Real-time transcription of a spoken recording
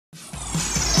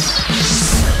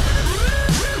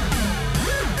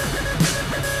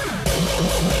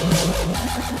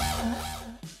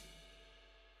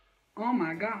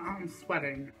I'm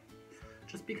sweating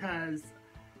just because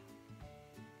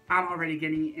I'm already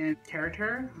getting in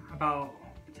character about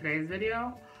today's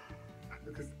video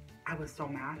because I was so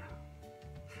mad.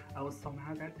 I was so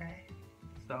mad that day.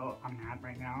 So I'm mad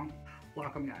right now.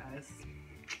 Welcome, guys.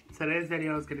 Today's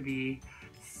video is gonna be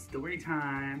story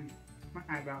time, my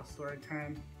eyebrow story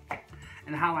time,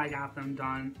 and how I got them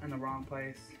done in the wrong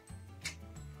place.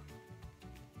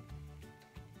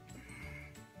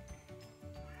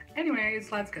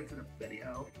 Anyways, let's get to the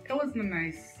video. It was a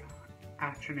nice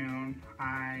afternoon.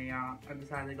 I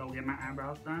decided to go get my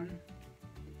eyebrows done.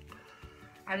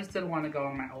 I just didn't want to go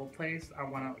in my old place.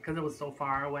 Because it was so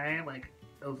far away. Like,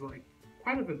 it was like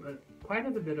quite a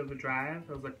bit of a drive.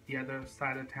 It was like the other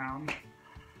side of town.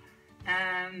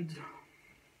 And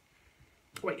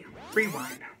wait,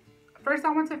 rewind. First,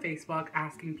 I went to Facebook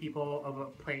asking people of a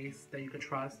place that you could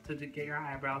trust to get your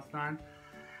eyebrows done.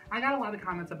 I got a lot of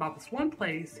comments about this one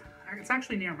place. It's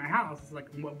actually near my house. It's like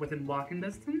within walking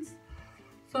distance.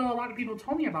 So a lot of people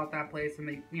told me about that place, and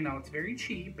they, you know, it's very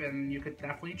cheap, and you could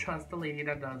definitely trust the lady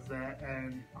that does it.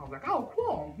 And I was like, oh,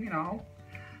 cool, you know.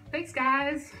 Thanks,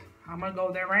 guys. I'm gonna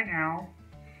go there right now.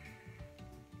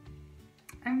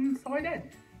 And so I did.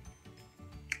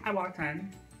 I walked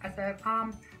in. I said,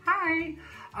 hi.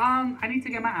 I need to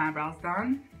get my eyebrows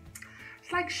done.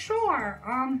 She's like, sure.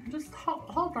 Just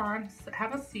hold on.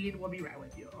 Have a seat. We'll be right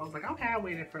with you. I was like, okay. I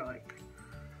waited for like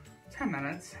 10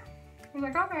 minutes. I was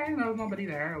like, okay, there was nobody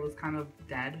there. It was kind of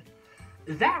dead.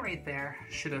 That right there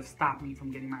should have stopped me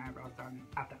from getting my eyebrows done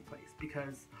at that place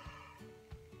because,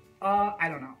 I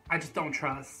don't know. I just don't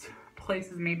trust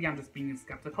places. Maybe I'm just being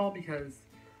skeptical because,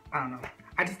 I don't know.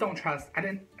 I just don't trust.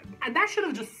 That should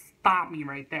have just stopped me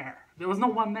right there. There was no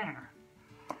one there.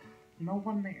 No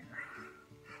one there.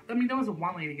 I mean, there was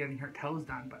one lady getting her toes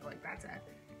done, but like, that's it.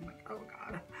 I'm like, oh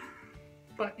God.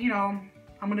 But, you know,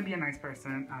 I'm gonna be a nice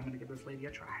person. I'm gonna give this lady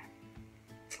a try.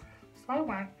 So I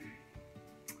went,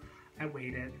 I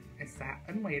waited, I sat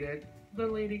and waited. The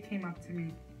lady came up to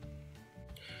me.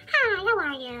 Hi, how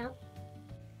are you?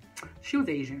 She was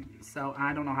Asian, so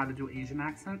I don't know how to do Asian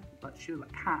accent, but she was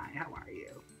like, hi, how are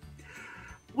you?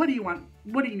 What do you want?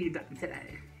 What do you need done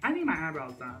today? I need my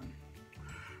eyebrows done.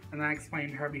 And I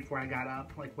explained to her before I got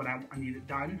up, like what I needed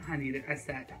done. I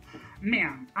said,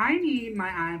 ma'am, I need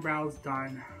my eyebrows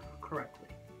done correctly.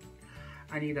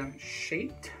 I need them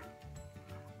shaped.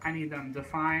 I need them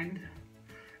defined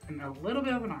and a little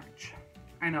bit of an arch.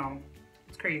 I know,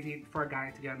 it's crazy for a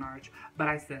guy to get an arch, but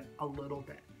I said a little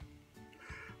bit.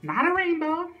 Not a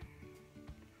rainbow,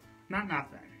 not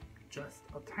nothing. Just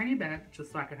a tiny bit,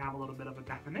 just so I could have a little bit of a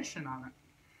definition on it.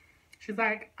 She's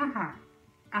like, uh-huh,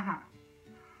 uh-huh.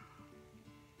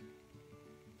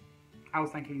 I was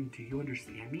thinking, do you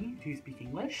understand me? Do you speak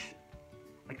English?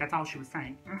 Like, that's all she was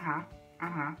saying. Uh-huh,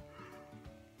 uh-huh.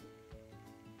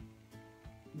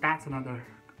 That's another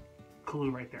clue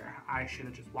right there. I should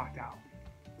have just walked out.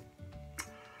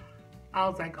 I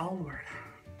was like, oh Lord.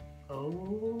 Oh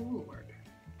Lord.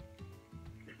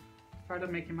 Started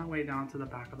making my way down to the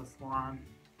back of the salon.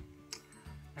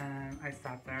 And I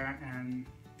sat there and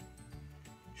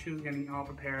she was getting all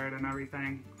prepared and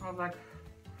everything. I was like,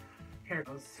 here it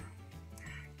goes.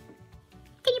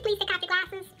 Can you please take off your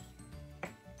glasses?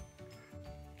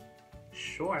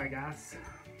 Sure, I guess.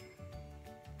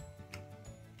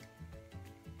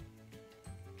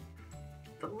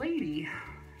 The lady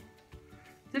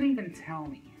didn't even tell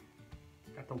me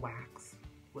that the wax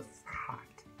was hot.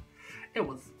 It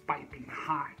was piping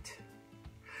hot.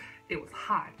 It was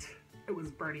hot. It was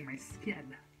burning my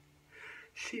skin.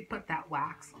 She put that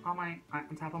wax on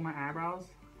top of my eyebrows.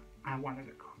 I wanted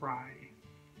to cry.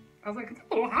 I was like, it's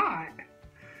a little hot.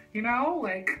 You know,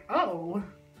 like, oh,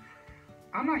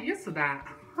 I'm not used to that.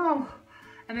 Oh,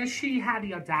 and then she had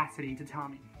the audacity to tell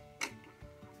me,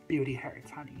 beauty hurts,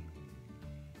 honey.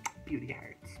 Beauty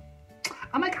hurts.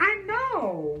 I'm like, I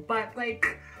know, but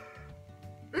like,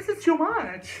 this is too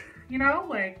much, you know,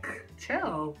 like,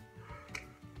 chill.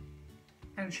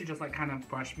 And she just like kind of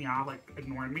brushed me off, like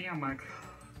ignored me. I'm like,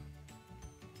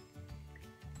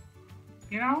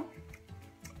 you know,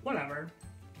 whatever.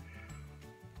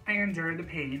 I endured the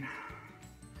pain.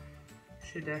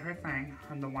 She did her thing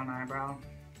on the one eyebrow.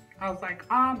 I was like,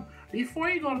 before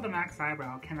you go to the next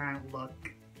eyebrow, can I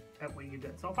look at what you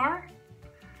did so far?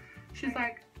 She's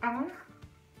like, I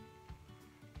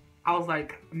was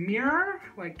like, mirror?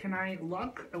 Like, can I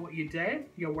look at what you did?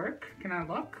 Your work? Can I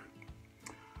look?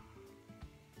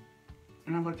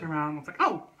 And I looked around and was like,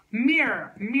 oh,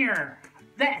 mirror, mirror,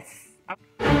 this.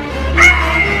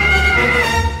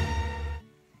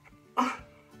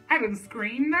 I didn't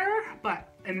scream there, but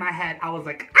in my head, I was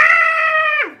like,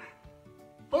 ah!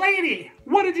 Like, Lady,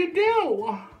 what did you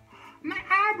do? My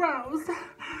eyebrows.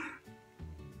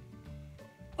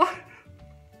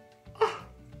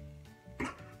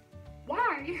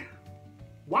 Why?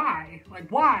 Why? Like,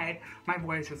 why? My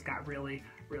voice just got really,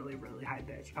 really, really high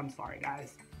pitched. I'm sorry,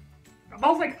 guys. I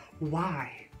was like,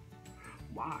 why?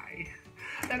 Why?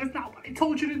 That is not what I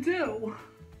told you to do.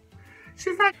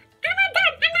 She's like, I'm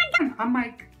not done. I'm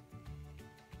like,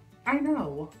 I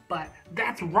know, but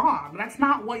that's wrong. That's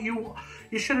not what you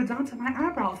should have done to my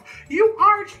eyebrows. You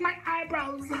arched my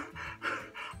eyebrows.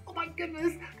 Oh my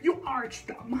goodness, you arched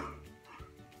them.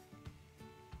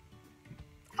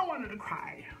 I wanted to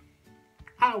cry.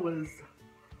 I was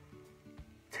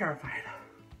terrified.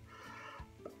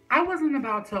 I wasn't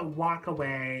about to walk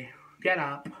away, get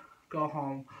up, go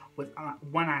home with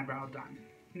one eyebrow done.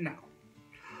 No.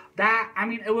 That, I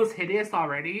mean, it was hideous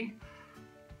already.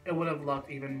 It would have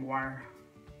looked even more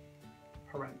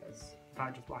horrendous if I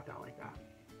just walked out like that.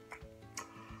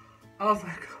 I was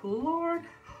like, Lord,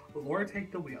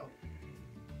 take the wheel.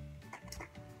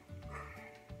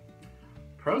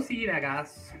 Proceed, I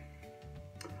guess.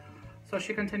 So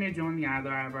she continued doing the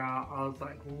other eyebrow. I was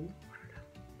like, Lord,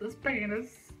 this pain is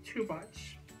too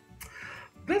much.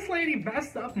 This lady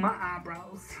messed up my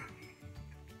eyebrows.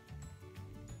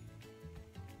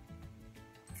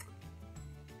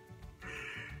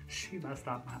 She messed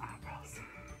up my eyebrows.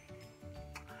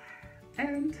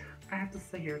 And I have to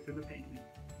sit here through the pain.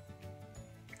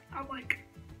 I'm like,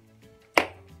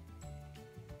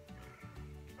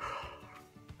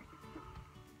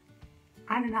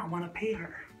 I did not want to pay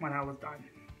her when I was done.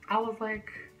 I was like,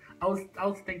 I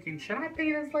was thinking, should I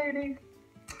pay this lady?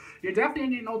 You're definitely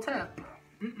ain't getting no tip.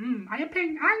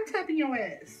 I'm tipping your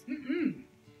ass.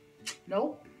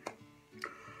 Nope.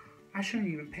 I shouldn't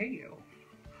even pay you.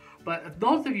 But if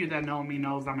those of you that know me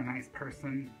knows I'm a nice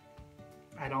person.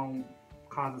 I don't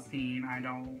cause a scene. I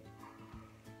don't,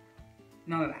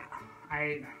 none of that.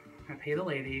 I paid the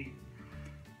lady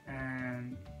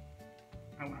and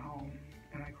I went home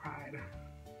and I cried.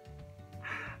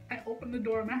 I opened the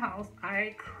door of my house.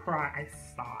 I cried. I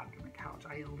sobbed on the couch.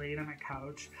 I laid on the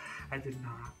couch. I did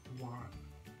not want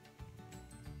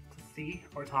to see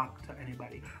or talk to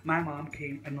anybody. My mom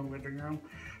came in the living room.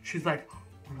 She's like,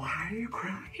 why are you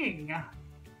crying?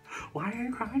 Why are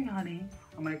you crying, honey?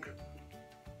 I'm like,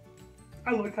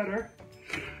 I looked at her.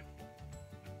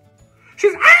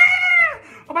 She's, ah!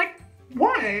 I'm like,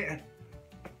 what?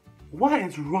 What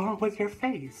is wrong with your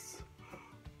face?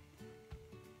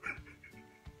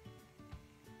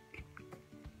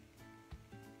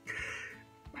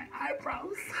 My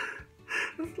eyebrows.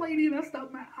 This lady messed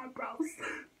up my eyebrows.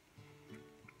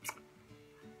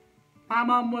 My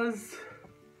mom was,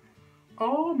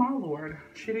 oh my Lord.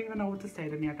 She didn't even know what to say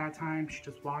to me at that time. She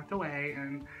just walked away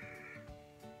and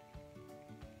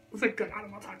was like, good, I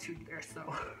don't want to talk to you either, so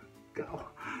go.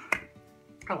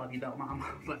 I love you though, Mom,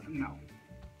 but no.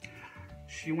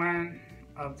 She went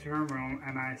up to her room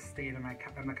and I stayed on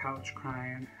the couch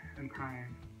crying and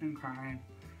crying and crying.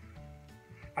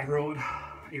 I wrote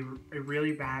a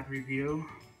really bad review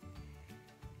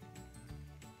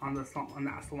on that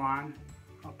salon.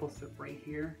 I'll post it right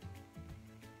here.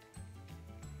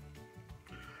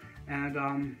 And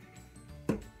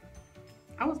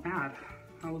I was mad.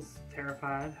 I was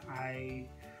terrified. I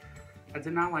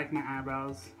did not like my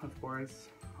eyebrows, of course.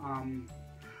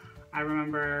 I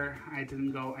remember I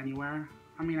didn't go anywhere.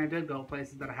 I mean, I did go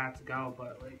places that I had to go,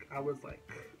 but like, I was like,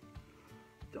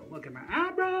 don't look at my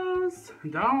eyebrows.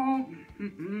 Don't.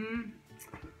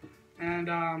 And,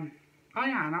 oh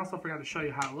yeah, and I also forgot to show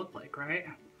you how it looked like, right?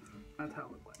 That's how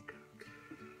it looked like.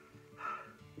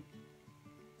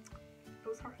 It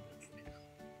was hard.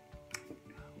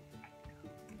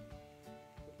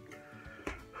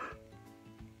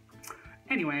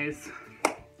 Anyways,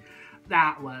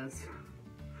 that was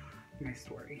my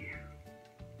story.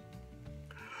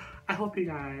 I hope you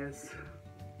guys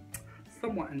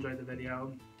somewhat enjoyed the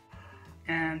video.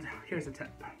 And here's a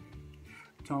tip.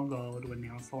 Don't go to a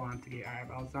nail salon to get your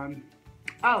eyebrows done.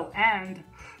 Oh, and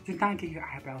do not get your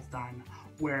eyebrows done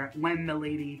when the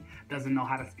lady doesn't know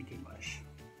how to speak English.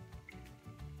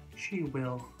 She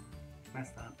will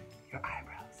mess up your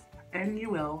eyebrows. And you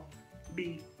will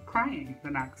be crying the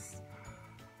next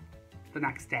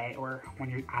day or when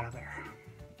you're out of there.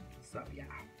 So yeah,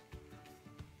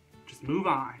 just move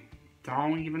on.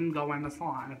 Don't even go in the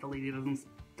salon if the lady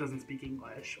doesn't speak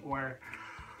English, or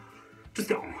just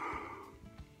don't.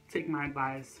 Take my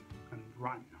advice and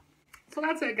run. So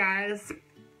that's it, guys.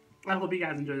 I hope you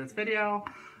guys enjoyed this video.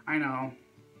 I know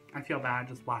I feel bad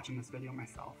just watching this video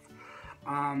myself.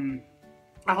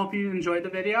 I hope you enjoyed the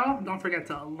video. Don't forget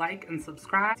to like and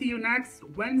subscribe. See you next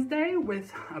Wednesday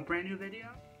with a brand new video.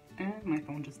 And my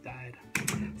phone just died.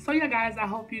 So yeah, guys, I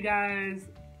hope you guys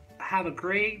have a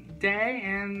great day,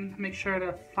 and make sure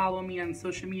to follow me on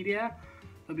social media.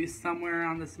 It'll be somewhere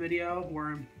on this video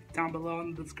or down below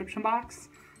in the description box.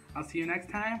 I'll see you next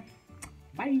time.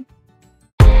 Bye.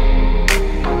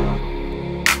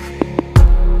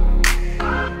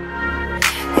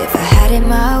 If I had it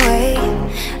my way,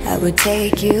 I would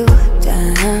take you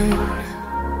down.